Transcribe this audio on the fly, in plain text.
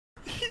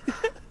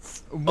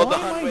Why Hold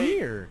am on, I wait.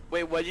 here?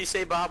 Wait, what did you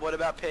say, Bob? What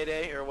about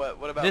Payday? Or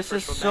what about This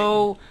is First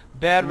World so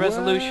bad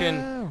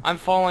resolution. Wow. I'm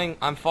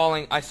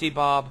falling. I see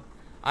Bob.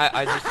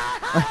 I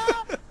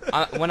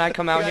just when I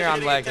come out here,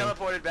 I'm lagging.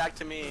 Teleported back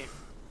to me.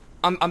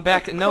 I'm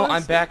back. No,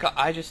 I'm back.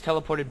 I just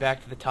teleported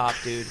back to the top,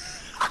 dude.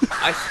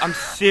 I'm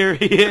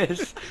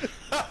serious.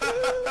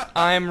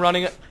 I'm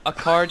running a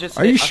car just.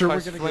 Are you a sure car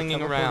we're gonna flinging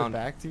get teleported around.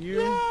 back to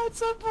you? Yeah, at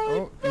some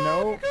point.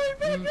 Oh no.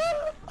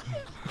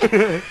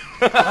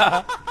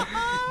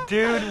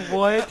 Dude,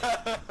 what?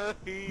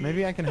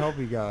 Maybe I can help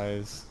you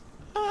guys.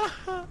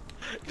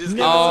 Just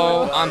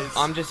Oh,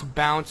 I'm just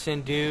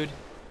bouncing, dude.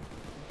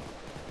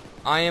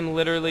 I am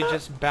literally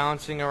just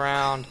bouncing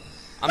around.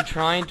 I'm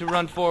trying to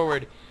run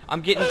forward.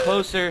 I'm getting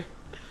closer.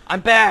 I'm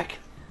back.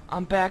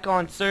 I'm back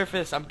on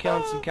surface. I'm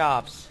killing some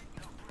cops.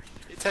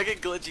 It's like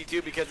glitchy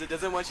too because it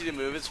doesn't want you to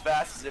move as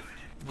fast as if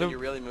when you're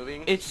really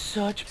moving. It's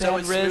such So bad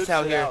it res smooths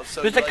out it here. out,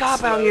 so There's you, a like,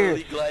 cop out here.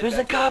 slowly glide There's a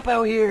back cop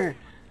out here.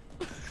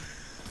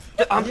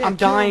 I'm Yeah,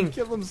 dying.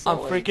 kill him, I'm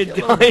Sully, freaking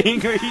kill him.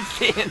 dying. Are you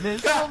seeing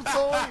this? Kill him,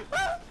 Sully.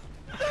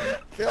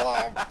 Kill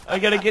him. I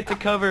gotta get to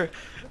cover.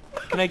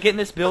 Can I get in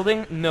this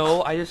building?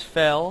 No, I just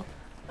fell.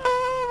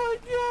 Oh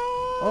my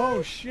god!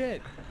 Oh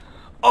shit.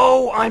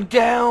 Oh, I'm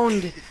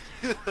downed.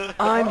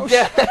 I'm Oh,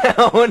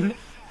 down.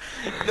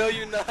 No,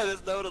 you're not.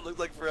 That's not what it looks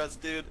like for us,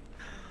 dude.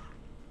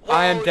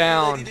 I am Whoa,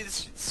 down. You need to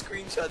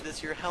screenshot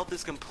this. Your health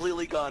is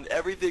completely gone.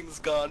 Everything's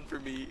gone for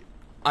me.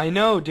 I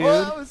know, dude.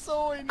 Whoa,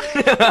 Sully,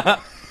 no.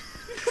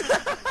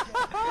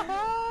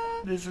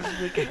 This is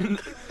freaking.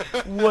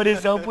 What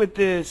is up with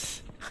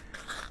this?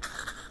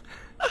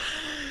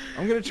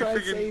 I'm gonna try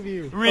and Freaking- save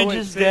you. Ridge wait,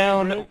 is save me,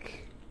 down. Rick.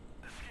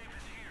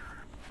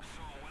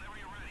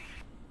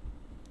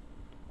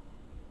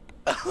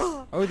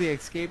 Oh, the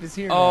escape is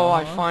here Oh, now,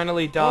 I huh?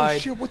 finally Oh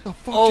died. shit, what the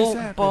fuck Oh, just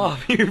happened? Bob,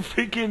 you're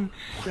freaking.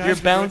 Got You're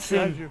you, bouncing.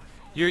 Rick, got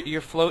you.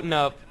 You're floating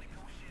up.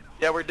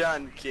 Yeah, we're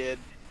done, kid.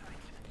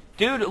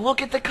 Dude,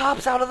 look at the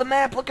cops out of the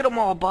map. Look at them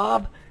all,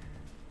 Bob.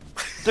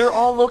 They're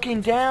all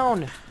looking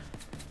down.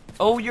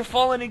 Oh, you're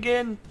falling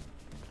again.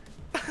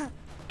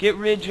 Get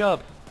Ridge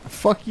up.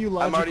 Fuck you,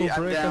 logical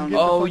I'm brick. down. I'm getting the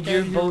Oh, fuck you out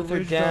of here both with are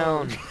Ridgedog.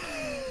 down.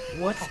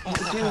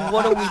 What's, dude?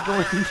 What are we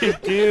going to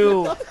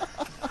do?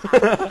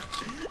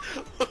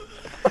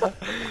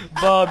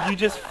 Bob, you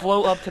just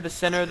float up to the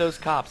center of those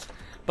cops.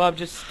 Bob,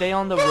 just stay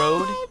on the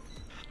road.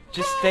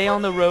 Just stay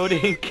on the road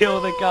and kill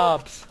the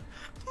cops.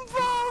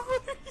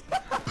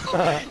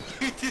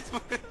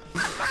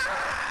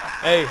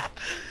 Hey,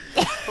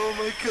 Oh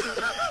my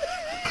god.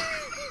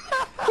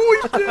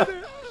 We did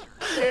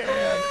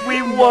it!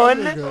 we won.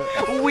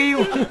 We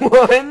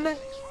won.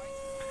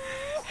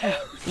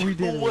 We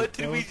did it. What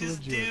That did we was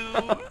just legit.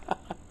 do?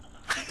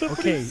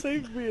 Somebody Okay.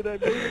 saved me and I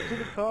made it to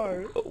the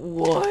car.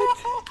 What?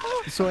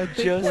 So I think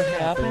Just what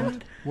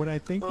happened? What I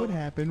think would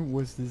happen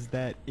was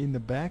that in the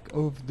back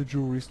of the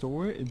jewelry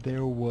store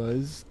there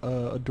was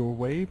a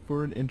doorway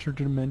for an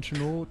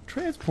interdimensional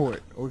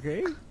transport.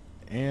 Okay,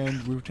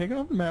 and we were taken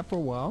off the map for a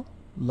while.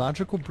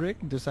 Logical brick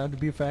decided to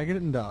be a faggot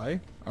and die.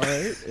 All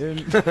right, and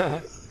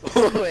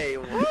Wait,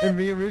 what? and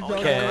me and Ridge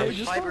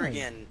Okay. Oh, fiber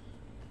again.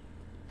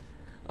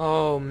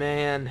 Oh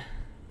man.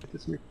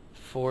 It's me.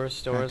 4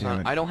 stores damn on.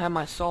 it. I don't have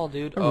my saw,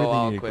 dude. I Oh, really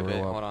I'll need to equip grow it.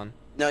 up. Hold on.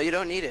 No, you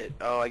don't need it.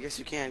 Oh, I guess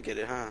you can get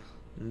it, huh?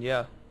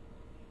 Yeah.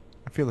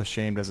 I feel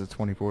ashamed as a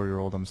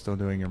 24-year-old. I'm still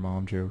doing your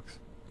mom jokes.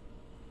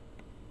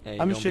 Hey,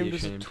 I'm don't ashamed be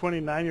as a ashamed.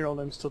 29-year-old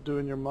I'm still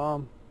doing your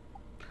mom.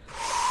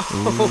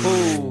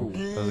 Oh.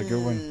 That was a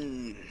good one.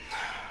 Mm.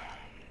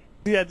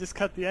 Yeah, just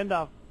cut the end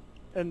off,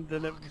 and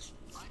then it was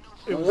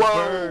burned.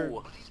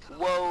 Whoa!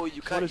 Whoa,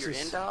 you cut is your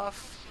this? end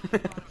off?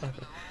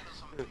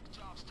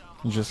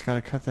 You just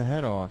gotta cut the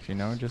head off, you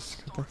know.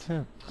 Just cut the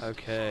tip.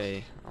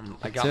 Okay. I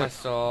That's got my it.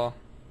 saw.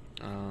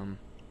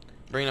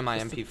 Bringing in my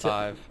That's the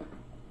MP5.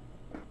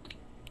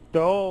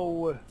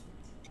 No.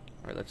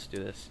 Alright, let's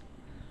do this.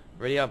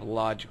 Ready up,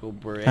 logical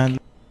brick. And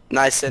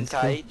Nice and Let's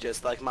go. tight,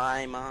 just like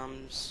my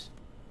mom's.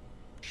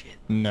 Shit.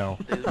 no.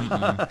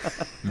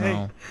 Mm-mm.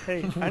 No.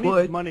 Hey, I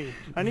What need money.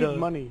 I need the-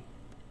 money.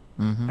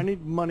 Mm-hmm. I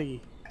need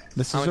money.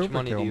 This How is much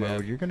money do overkill you mode.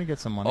 have? You're gonna get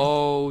some money.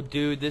 Oh,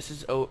 dude, this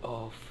is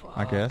oh fuck.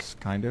 I guess,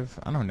 kind of.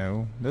 I don't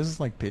know. This is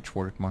like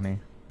pitchfork money.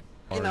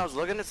 You know, I was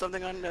looking at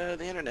something on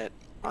the internet.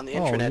 On the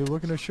Oh, internet. you're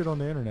looking at shit on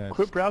the internet.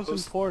 Quit browsing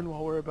Those- porn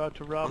while we're about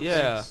to rob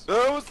Yeah. banks.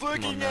 I was Come on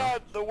looking now.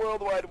 at the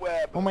World Wide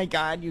Web. Oh my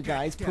god, you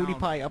guys,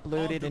 PewDiePie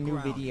uploaded a new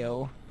ground.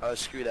 video. Oh,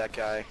 screw that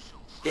guy.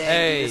 Dang,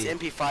 Hey. dude, this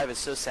MP5 is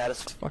so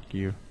satisfying. Fuck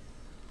you.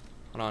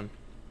 Hold on.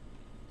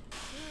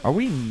 Are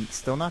we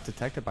still not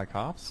detected by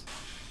cops?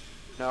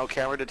 No,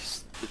 camera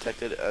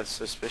detected a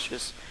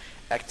suspicious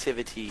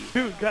activity.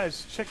 Dude,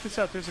 guys, check this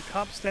out. There's a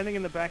cop standing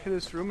in the back of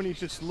this room, and he's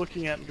just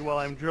looking at me while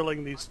I'm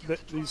drilling these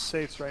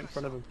safes right in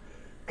front of him.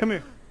 Come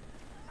here.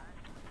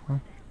 Huh?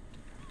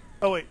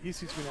 Oh wait, he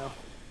sees me now.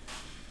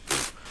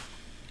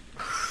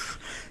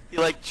 He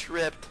like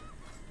tripped.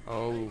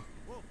 Oh.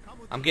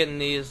 I'm getting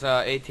these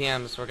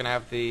ATMs. We're gonna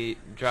have the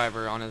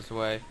driver on his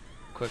way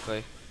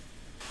quickly.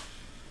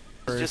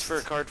 It's just for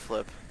a card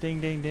flip. Ding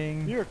ding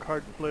ding. You're a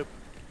card flip.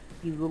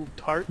 You little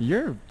tart.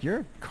 You're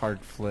a card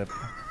flip.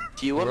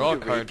 Do you want We're me all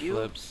to card rape you?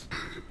 flips.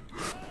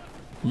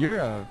 You're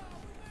a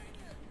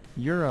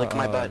Lick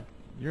my butt.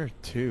 You're a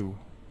 2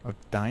 of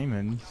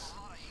diamonds.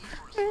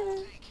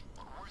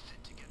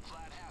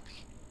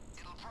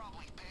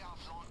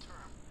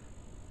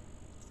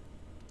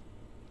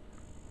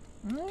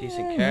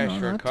 Decent cash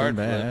for a not card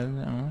too flip. bad.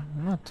 No,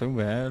 not too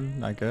bad,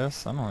 I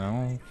guess. I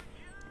don't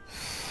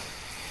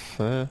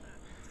know.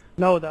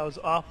 No, that was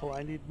awful.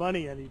 I need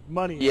money. I need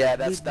money. Yeah, I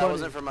that need money.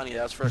 wasn't for money.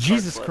 That was for a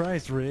Jesus card flip.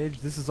 Christ, Ridge!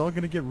 This is all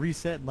gonna get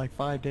reset in like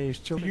 5 days.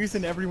 Chill. You're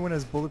using everyone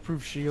as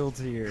bulletproof shields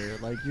here.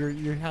 Like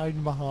you're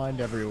hiding behind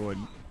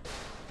everyone.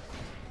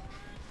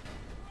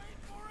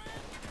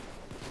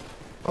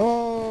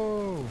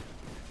 Oh!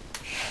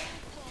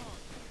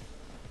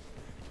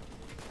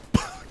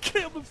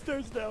 Okay, I'm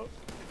upstairs now.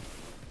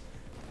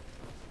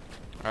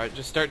 Alright,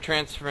 just start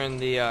transferring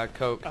the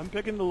coke. I'm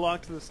picking the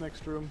lock to this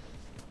next room.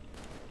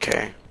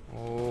 Okay.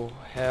 Oh,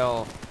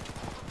 hell.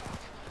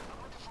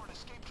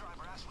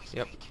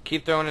 Yep,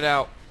 keep throwing it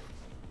out.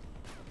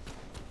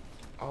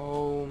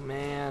 Oh,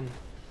 man.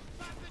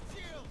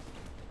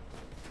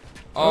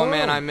 Oh,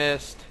 man, I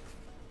missed.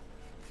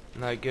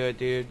 Not good,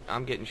 dude.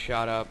 I'm getting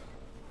shot up.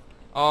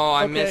 Oh,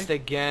 I Okay, missed The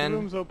again.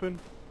 room's open.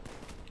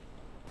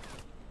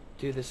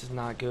 Dude, this is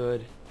not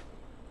good.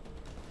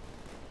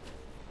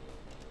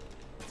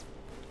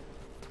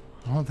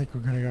 I don't think we're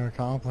gonna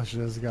accomplish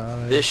this,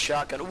 guys. This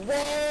shotgun.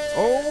 Whoa!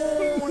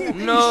 Oh! They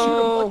No.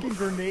 shoot a fucking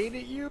grenade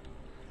at you.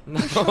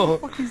 They shot a No.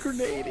 fucking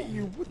grenade at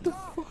you. What the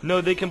fuck?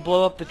 No, they can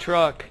blow up the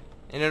truck.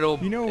 And it'll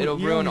ruin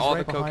he's all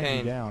right the behind you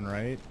cocaine. down,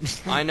 right?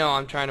 I know,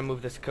 I'm trying to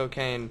move this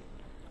cocaine.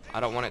 I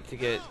don't want it to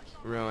get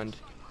ruined.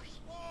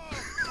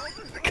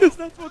 Because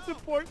that's what's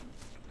important.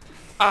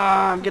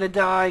 Ah, I'm gonna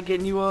die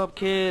getting you up,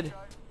 kid.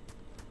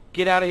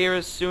 Get out of here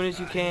as soon as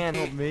you can.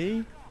 Help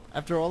me?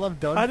 After all I've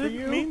done I for didn't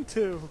you? mean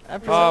to.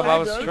 After Bob, all I I've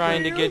was done trying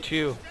for to you? get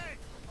you.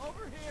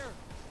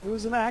 It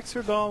was an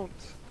accident.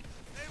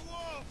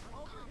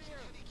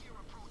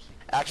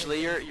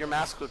 Actually, your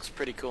mask looks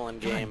pretty cool in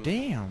game. God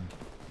damn.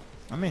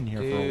 I'm in here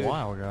for Dude. a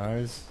while,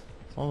 guys.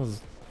 All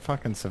those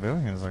fucking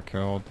civilians I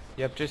killed.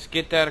 Yep, just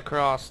get that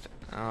across.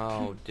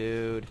 Oh,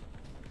 dude.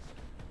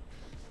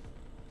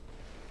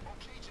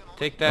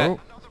 Take that. Oh.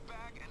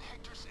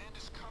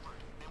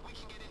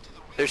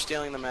 They're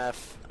stealing the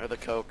meth or the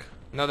coke.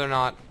 No, they're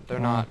not. They're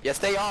not. Yes,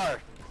 they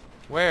are.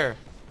 Where?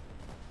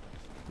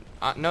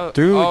 No.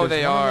 Dude, oh, there's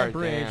they one on are. that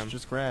bridge. Damn.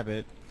 Just grab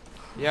it.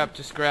 Yep,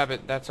 just grab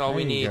it. That's all There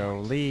we you need. go.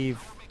 Leave.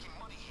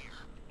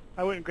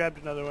 I went and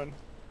grabbed another one.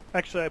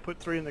 Actually, I put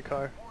 3 in the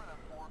car.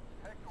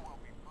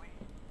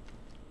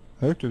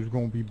 Hector's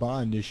gonna be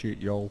buying this shit,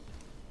 yo.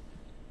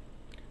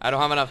 I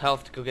don't have enough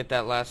health to go get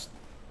that last.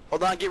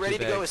 Hold on, get ready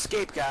to Okay. go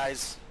escape,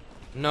 guys.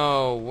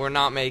 No, we're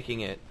not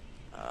making it.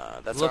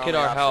 That's Look our at only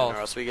our option, health. or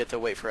else we get to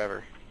wait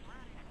forever.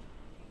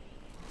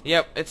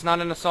 Yep, it's not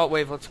an assault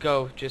wave. Let's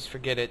go. Just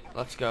forget it.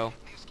 Let's go.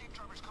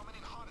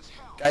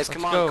 Guys, Let's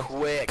come on, go.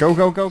 quick. Go,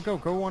 go, go, go.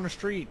 Go on the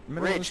street.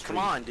 Middle of the Rich, street. come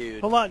on, dude.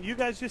 Hold on, you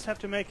guys just have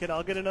to make it.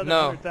 I'll get another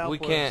No, 100,000. we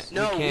can't.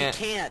 No, We can't.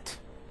 we can't.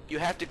 You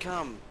have to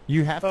come.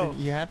 You have Oh. to.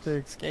 You have to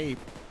escape.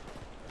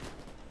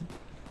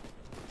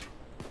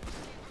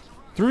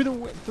 Through the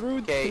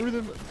Okay.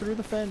 through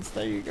the fence.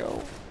 There you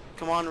go.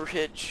 Come on,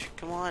 Ridge.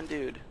 Come on,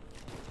 dude.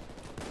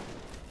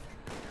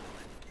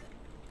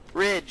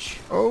 Ridge,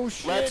 Oh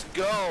shit. let's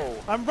go.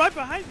 I'm right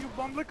behind you,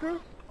 bumlicker.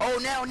 Oh,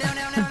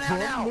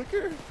 now.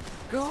 Liquor.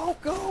 Go,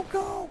 go,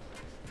 go.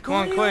 Come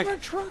on, quick. The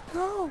truck,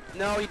 go.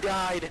 No, he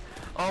died.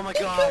 Oh my He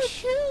got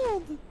gosh.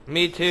 killed.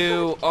 Me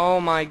too. Oh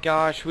my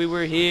gosh, we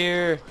were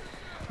here.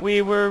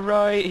 We were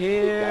right He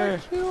here.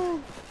 got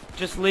killed.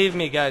 Just leave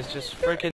me, guys. Just freaking.